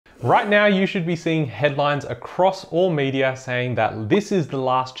Right now, you should be seeing headlines across all media saying that this is the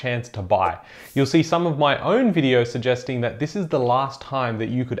last chance to buy. You'll see some of my own videos suggesting that this is the last time that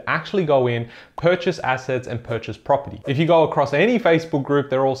you could actually go in, purchase assets and purchase property. If you go across any Facebook group,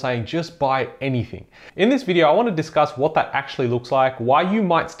 they're all saying just buy anything. In this video, I want to discuss what that actually looks like, why you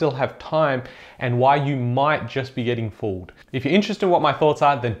might still have time, and why you might just be getting fooled. If you're interested in what my thoughts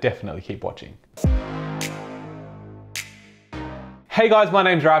are, then definitely keep watching. Hey guys, my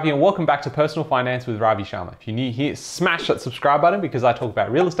name's Ravi and welcome back to Personal Finance with Ravi Sharma. If you're new here, smash that subscribe button because I talk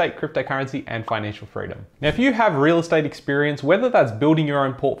about real estate, cryptocurrency, and financial freedom. Now, if you have real estate experience, whether that's building your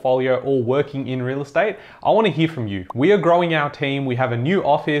own portfolio or working in real estate, I want to hear from you. We are growing our team, we have a new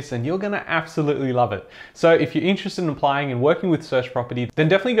office, and you're gonna absolutely love it. So if you're interested in applying and working with search property, then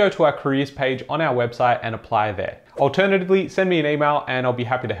definitely go to our careers page on our website and apply there. Alternatively, send me an email and I'll be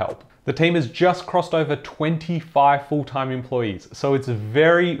happy to help. The team has just crossed over 25 full-time employees. So it's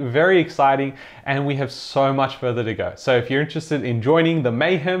very, very exciting and we have so much further to go. So if you're interested in joining the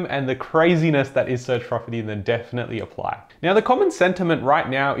mayhem and the craziness that is search property, then definitely apply. Now, the common sentiment right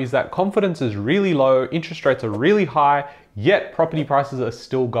now is that confidence is really low, interest rates are really high, yet property prices are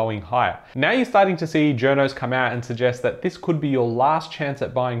still going higher. Now you're starting to see journos come out and suggest that this could be your last chance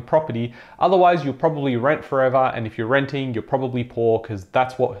at buying property. Otherwise, you'll probably rent forever. And if you're renting, you're probably poor because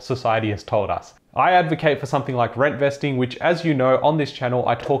that's what society has told us. I advocate for something like rent vesting, which, as you know, on this channel,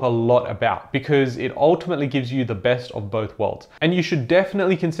 I talk a lot about because it ultimately gives you the best of both worlds. And you should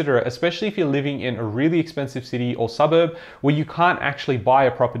definitely consider it, especially if you're living in a really expensive city or suburb where you can't actually buy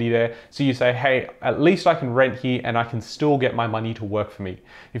a property there. So you say, hey, at least I can rent here and I can still get my money to work for me.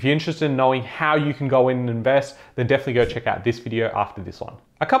 If you're interested in knowing how you can go in and invest, then definitely go check out this video after this one.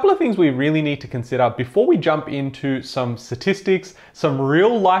 A couple of things we really need to consider before we jump into some statistics, some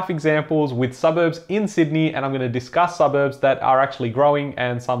real life examples with suburbs in Sydney, and I'm going to discuss suburbs that are actually growing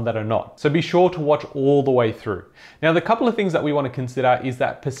and some that are not. So be sure to watch all the way through. Now, the couple of things that we want to consider is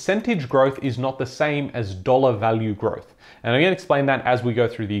that percentage growth is not the same as dollar value growth. And I'm going to explain that as we go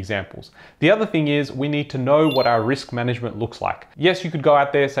through the examples. The other thing is we need to know what our risk management looks like. Yes, you could go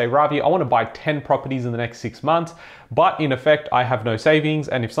out there and say, Ravi, I want to buy 10 properties in the next 6 months, but in effect, I have no savings.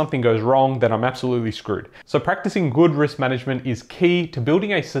 And if something goes wrong, then I'm absolutely screwed. So practicing good risk management is key to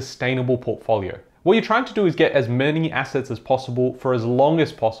building a sustainable portfolio. What you're trying to do is get as many assets as possible for as long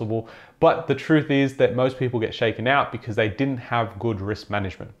as possible, but the truth is that most people get shaken out because they didn't have good risk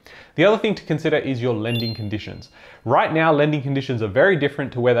management. The other thing to consider is your lending conditions. Right now, lending conditions are very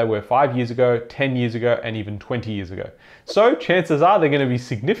different to where they were 5 years ago, 10 years ago, and even 20 years ago. So chances are they're going to be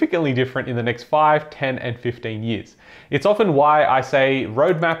significantly different in the next 5, 10, and 15 years. It's often why I say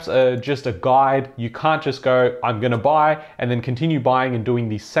roadmaps are just a guide. You can't just go, I'm going to buy and then continue buying and doing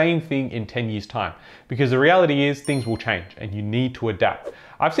the same thing in 10 years time. Because the reality is things will change and you need to adapt.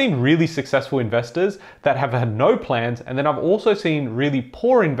 I've seen really successful investors that have had no plans, and then I've also seen really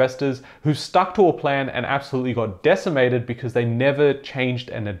poor investors who stuck to a plan and absolutely got decimated because they never changed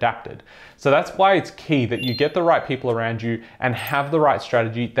and adapted. So that's why it's key that you get the right people around you and have the right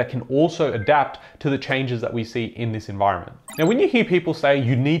strategy that can also adapt to the changes that we see in this environment. Now, when you hear people say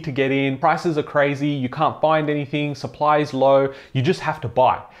you need to get in, prices are crazy, you can't find anything, supply is low, you just have to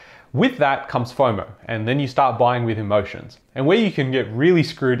buy. With that comes FOMO, and then you start buying with emotions. And where you can get really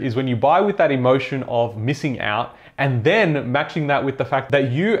screwed is when you buy with that emotion of missing out and then matching that with the fact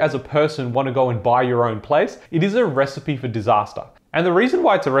that you as a person want to go and buy your own place. It is a recipe for disaster. And the reason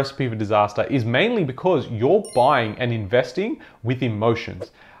why it's a recipe for disaster is mainly because you're buying and investing with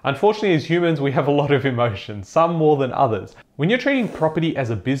emotions. Unfortunately, as humans, we have a lot of emotions, some more than others. When you're treating property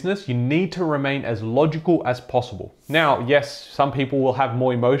as a business, you need to remain as logical as possible. Now, yes, some people will have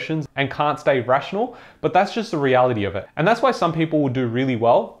more emotions and can't stay rational, but that's just the reality of it. And that's why some people will do really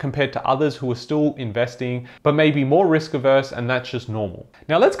well compared to others who are still investing, but maybe more risk averse, and that's just normal.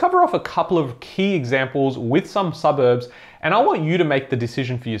 Now, let's cover off a couple of key examples with some suburbs, and I want you to make the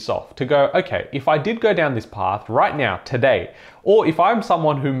decision for yourself to go, okay, if I did go down this path right now, today, or if I'm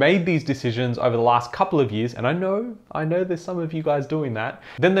someone who made these decisions over the last couple of years, and I know there's some of you guys doing that,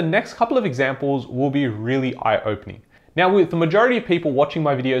 then the next couple of examples will be really eye-opening. Now, with the majority of people watching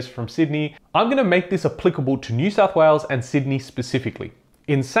my videos from Sydney, I'm going to make this applicable to New South Wales and Sydney specifically.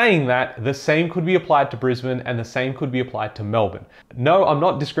 In saying that, the same could be applied to Brisbane and the same could be applied to Melbourne. No, I'm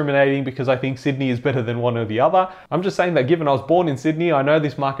not discriminating because I think Sydney is better than one or the other. I'm just saying that given I was born in Sydney, I know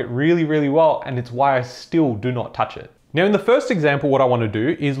this market really, really well, and it's why I still do not touch it. Now in the first example, what I want to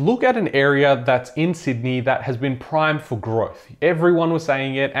do is look at an area that's in Sydney that has been primed for growth. Everyone was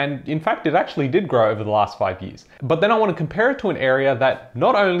saying it, and in fact it actually did grow over the last 5 years. But then I want to compare it to an area that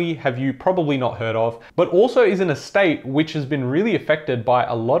not only have you probably not heard of, but also is in a state which has been really affected by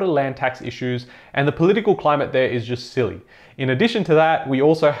a lot of land tax issues, and the political climate there is just silly. In addition to that, we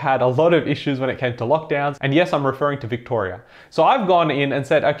also had a lot of issues when it came to lockdowns, and yes, I'm referring to Victoria. So I've gone in and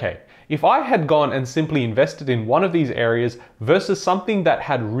said, okay, if I had gone and simply invested in one of these areas versus something that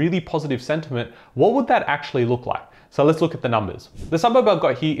had really positive sentiment, what would that actually look like? So let's look at the numbers. The suburb I've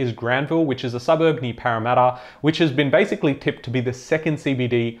got here is Granville, which is a suburb near Parramatta, which has been basically tipped to be the second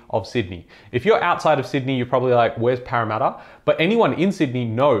CBD of Sydney. If you're outside of Sydney, you're probably like, where's Parramatta? But anyone in Sydney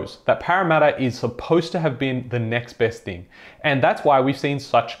knows that Parramatta is supposed to have been the next best thing. And that's why we've seen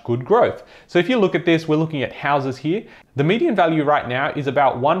such good growth. So if you look at this, we're looking at houses here. The median value right now is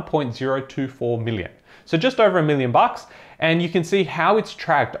about 1.024 million. So just over $1 million. And you can see how it's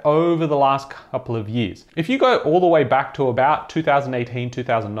tracked over the last couple of years. If you go all the way back to about 2018,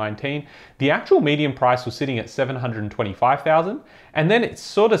 2019, the actual median price was sitting at 725,000, and then it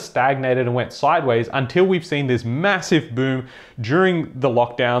sort of stagnated and went sideways until we've seen this massive boom during the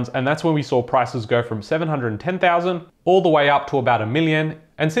lockdowns, and that's when we saw prices go from 710,000 all the way up to about $1 million,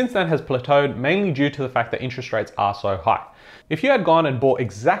 and since then has plateaued, mainly due to the fact that interest rates are so high. If you had gone and bought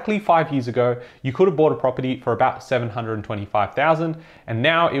exactly 5 years ago, you could have bought a property for about 725,000, and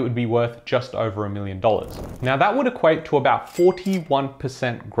now it would be worth just over $1 million. Now that would equate to about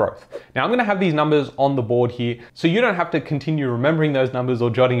 41% growth. Now I'm going to have these numbers on the board here, so you don't have to continue remembering those numbers or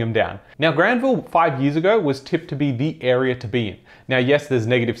jotting them down. Now Granville 5 years ago was tipped to be the area to be in. Now yes, there's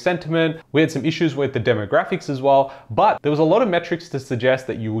negative sentiment, we had some issues with the demographics as well, but there was a lot of metrics to suggest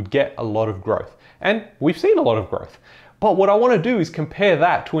that you would get a lot of growth. And we've seen a lot of growth. But what I want to do is compare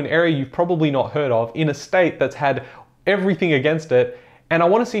that to an area you've probably not heard of in a state that's had everything against it, and I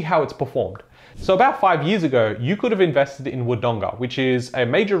want to see how it's performed. So about 5 years ago, you could have invested in Wodonga, which is a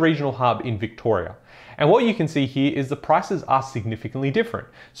major regional hub in Victoria. And what you can see here is the prices are significantly different.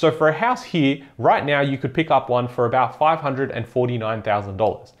 So for a house here, right now you could pick up one for about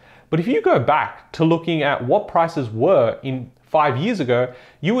 $549,000. But if you go back to looking at what prices were in 5 years ago,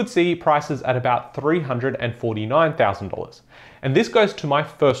 you would see prices at about $349,000. And this goes to my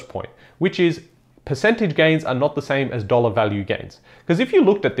first point, which is percentage gains are not the same as dollar value gains. Because if you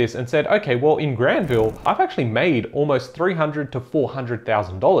looked at this and said, okay, well in Granville, I've actually made almost $300,000 to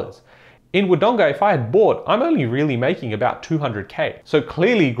 $400,000. In Wodonga, if I had bought, I'm only really making about $200K. So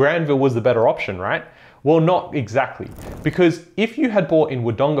clearly Granville was the better option, right? Well, not exactly, because if you had bought in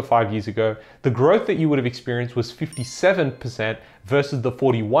Wodonga 5 years ago, the growth that you would have experienced was 57% versus the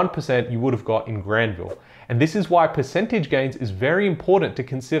 41% you would have got in Granville. And this is why percentage gains is very important to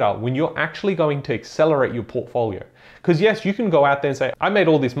consider when you're actually going to accelerate your portfolio. Because yes, you can go out there and say, I made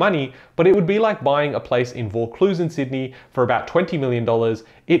all this money, but it would be like buying a place in Vaucluse in Sydney for about $20 million,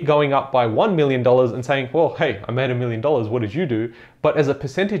 it going up by $1 million and saying, well, hey, I made $1 million, what did you do? But as a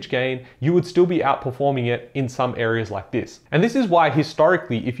percentage gain, you would still be outperforming it in some areas like this. And this is why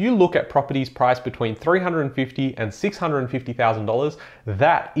historically, if you look at properties priced between $350,000 and $650,000,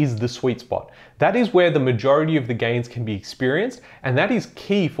 that is the sweet spot. That is where the majority of the gains can be experienced, and that is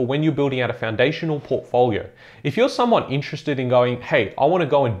key for when you're building out a foundational portfolio. If you're someone interested in going, hey, I want to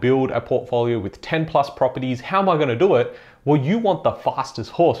go and build a portfolio with 10 plus properties, how am I going to do it? Well, you want the fastest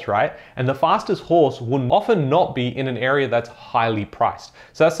horse, right? And the fastest horse will often not be in an area that's highly priced.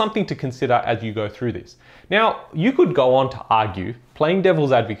 So that's something to consider as you go through this. Now, you could go on to argue, playing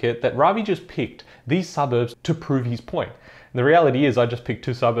devil's advocate, that Ravi just picked these suburbs to prove his point. And the reality is I just picked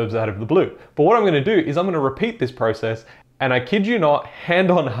 2 suburbs out of the blue. But what I'm going to do is I'm going to repeat this process. And I kid you not, hand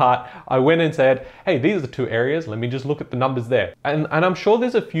on heart, I went and said, hey, these are the 2 areas. Let me just look at the numbers there. And I'm sure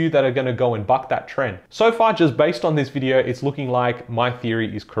there's a few that are gonna go and buck that trend. So far, just based on this video, it's looking like my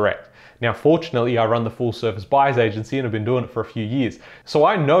theory is correct. Now, fortunately, I run the full service buyers agency and have been doing it for a few years. So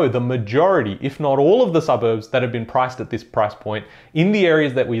I know the majority, if not all of the suburbs that have been priced at this price point in the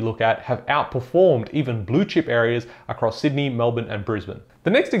areas that we look at have outperformed even blue chip areas across Sydney, Melbourne, and Brisbane. The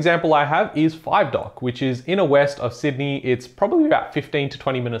next example I have is 5 Dock, which is inner west of Sydney. It's probably about 15 to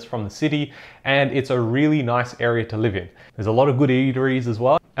 20 minutes from the city, and it's a really nice area to live in. There's a lot of good eateries as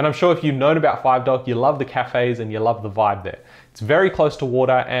well. And I'm sure if you've known about 5 Dock, you love the cafes and you love the vibe there. It's very close to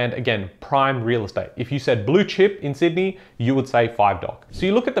water and again, prime real estate. If you said blue chip in Sydney, you would say 5 Dock. So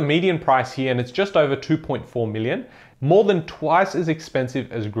you look at the median price here and it's just over 2.4 million. More than twice as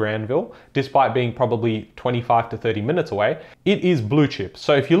expensive as Granville, despite being probably 25 to 30 minutes away. It is blue chip.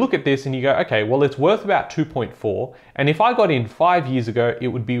 So if you look at this and you go, okay, well, it's worth about 2.4. And if I got in 5 years ago, it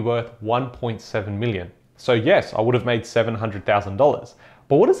would be worth 1.7 million. So yes, I would have made $700,000.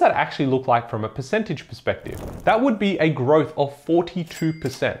 But what does that actually look like from a percentage perspective? That would be a growth of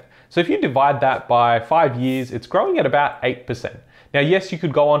 42%. So if you divide that by 5 years, it's growing at about 8%. Now, yes, you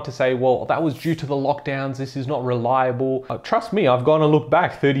could go on to say, well, that was due to the lockdowns. This is not reliable. Trust me, I've gone and looked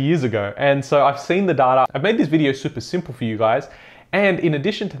back 30 years ago. And so I've seen the data. I've made this video super simple for you guys. And in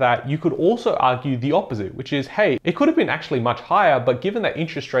addition to that, you could also argue the opposite, which is, hey, it could have been actually much higher, but given that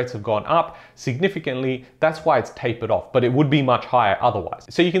interest rates have gone up significantly, that's why it's tapered off, but it would be much higher otherwise.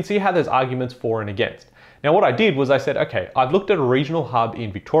 So you can see how there's arguments for and against. Now, what I did was I said, okay, I've looked at a regional hub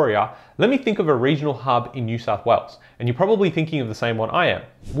in Victoria. Let me think of a regional hub in New South Wales. And you're probably thinking of the same one I am,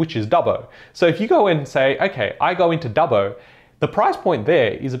 which is Dubbo. So if you go in and say, okay, I go into Dubbo, the price point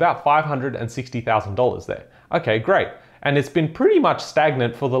there is about $560,000 there. Okay, great. And it's been pretty much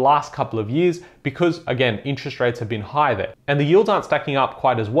stagnant for the last couple of years because, again, interest rates have been high there. And the yields aren't stacking up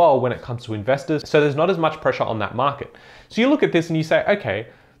quite as well when it comes to investors, so there's not as much pressure on that market. So you look at this and you say, okay,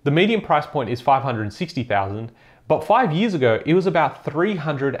 the median price point is $560,000, but 5 years ago, it was about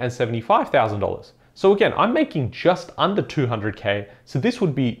 $375,000. So again, I'm making just under 200K, so this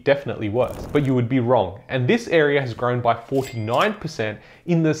would be definitely worse, but you would be wrong. And this area has grown by 49%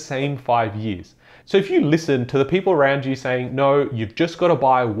 in the same 5 years. So if you listen to the people around you saying, no, you've just got to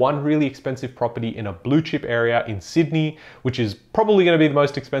buy one really expensive property in a blue chip area in Sydney, which is probably going to be the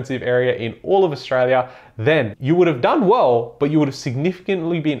most expensive area in all of Australia, then you would have done well, but you would have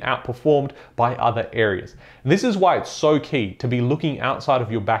significantly been outperformed by other areas. And this is why it's so key to be looking outside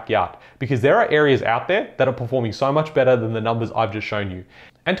of your backyard, because there are areas out there that are performing so much better than the numbers I've just shown you.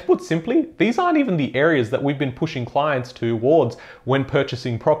 And to put simply, these aren't even the areas that we've been pushing clients towards when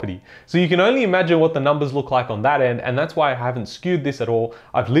purchasing property. So you can only imagine what the numbers look like on that end, and that's why I haven't skewed this at all.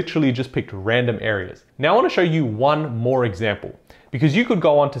 I've literally just picked random areas. Now I want to show you one more example, because you could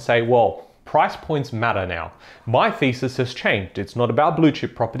go on to say, well, price points matter now. My thesis has changed. It's not about blue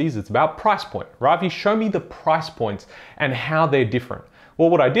chip properties, it's about price point. Ravi, show me the price points and how they're different. Well,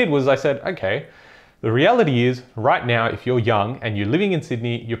 what I did was I said, okay, the reality is right now, if you're young and you're living in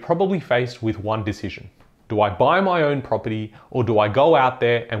Sydney, you're probably faced with one decision. Do I buy my own property, or do I go out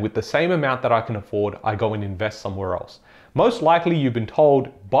there and with the same amount that I can afford, I go and invest somewhere else? Most likely you've been told,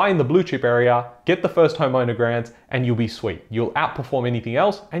 buy in the blue chip area, get the first homeowner grants, and you'll be sweet. You'll outperform anything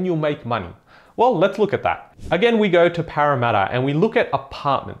else and you'll make money. Well, let's look at that. Again, we go to Parramatta and we look at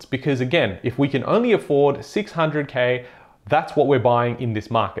apartments, because again, if we can only afford 600K, that's what we're buying in this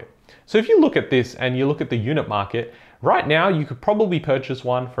market. So if you look at this and you look at the unit market, right now you could probably purchase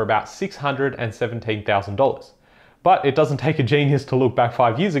one for about $617,000. But it doesn't take a genius to look back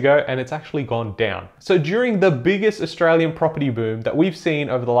 5 years ago, and it's actually gone down. So during the biggest Australian property boom that we've seen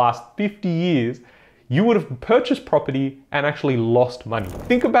over the last 50 years, you would have purchased property and actually lost money.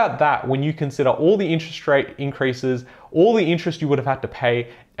 Think about that when you consider all the interest rate increases, all the interest you would have had to pay,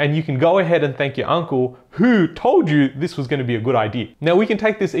 and you can go ahead and thank your uncle who told you this was going to be a good idea. Now we can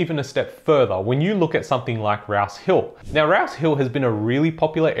take this even a step further when you look at something like Rouse Hill. Now Rouse Hill has been a really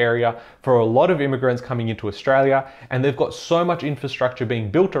popular area for a lot of immigrants coming into Australia, and they've got so much infrastructure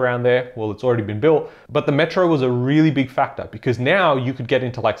being built around there. Well, it's already been built, but the metro was a really big factor, because now you could get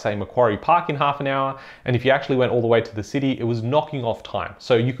into, like, say, Macquarie Park in half an hour, and if you actually went all the way to the city, it was knocking off time.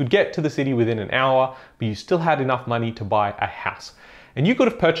 So you could get to the city within an hour, but you still had enough money to buy a house. And you could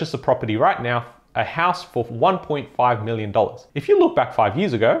have purchased a property right now, a house, for $1.5 million. If you look back 5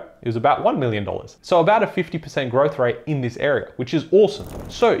 years ago, it was about $1 million. So about a 50% growth rate in this area, which is awesome.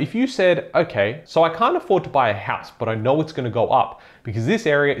 So if you said, okay, so I can't afford to buy a house, but I know it's going to go up because this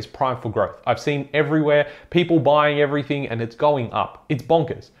area is prime for growth. I've seen everywhere, people buying everything, and it's going up. It's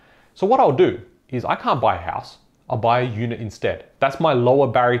bonkers. So what I'll do is, I can't buy a house, I'll buy a unit instead. That's my lower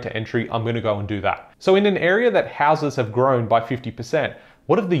barrier to entry. I'm going to go and do that. So in an area that houses have grown by 50%,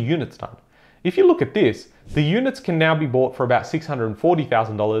 what have the units done? If you look at this, the units can now be bought for about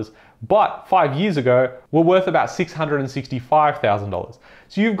 $640,000, but 5 years ago were worth about $665,000.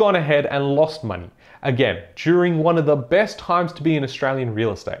 So you've gone ahead and lost money. Again, during one of the best times to be in Australian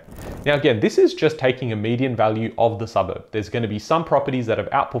real estate. Now again, this is just taking a median value of the suburb. There's going to be some properties that have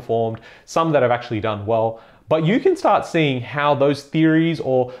outperformed, some that have actually done well, but you can start seeing how those theories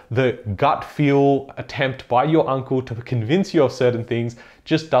or the gut feel attempt by your uncle to convince you of certain things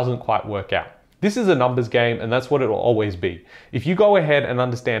just doesn't quite work out. This is a numbers game, and that's what it will always be. If you go ahead and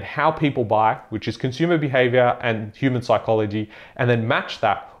understand how people buy, which is consumer behavior and human psychology, and then match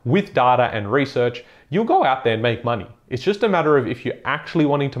that with data and research, you'll go out there and make money. It's just a matter of if you're actually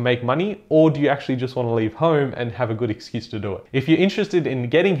wanting to make money, or do you actually just want to leave home and have a good excuse to do it. If you're interested in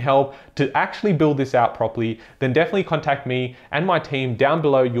getting help to actually build this out properly, then definitely contact me and my team. Down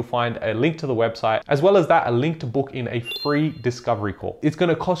below, you'll find a link to the website, as well as that, a link to book in a free discovery call. It's going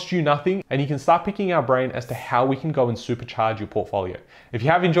to cost you nothing, and you can start picking our brain as to how we can go and supercharge your portfolio. If you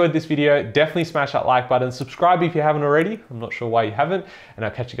have enjoyed this video, definitely smash that like button, subscribe if you haven't already. I'm not sure why you haven't, and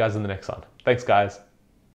I'll catch you guys in the next one. Thanks, guys.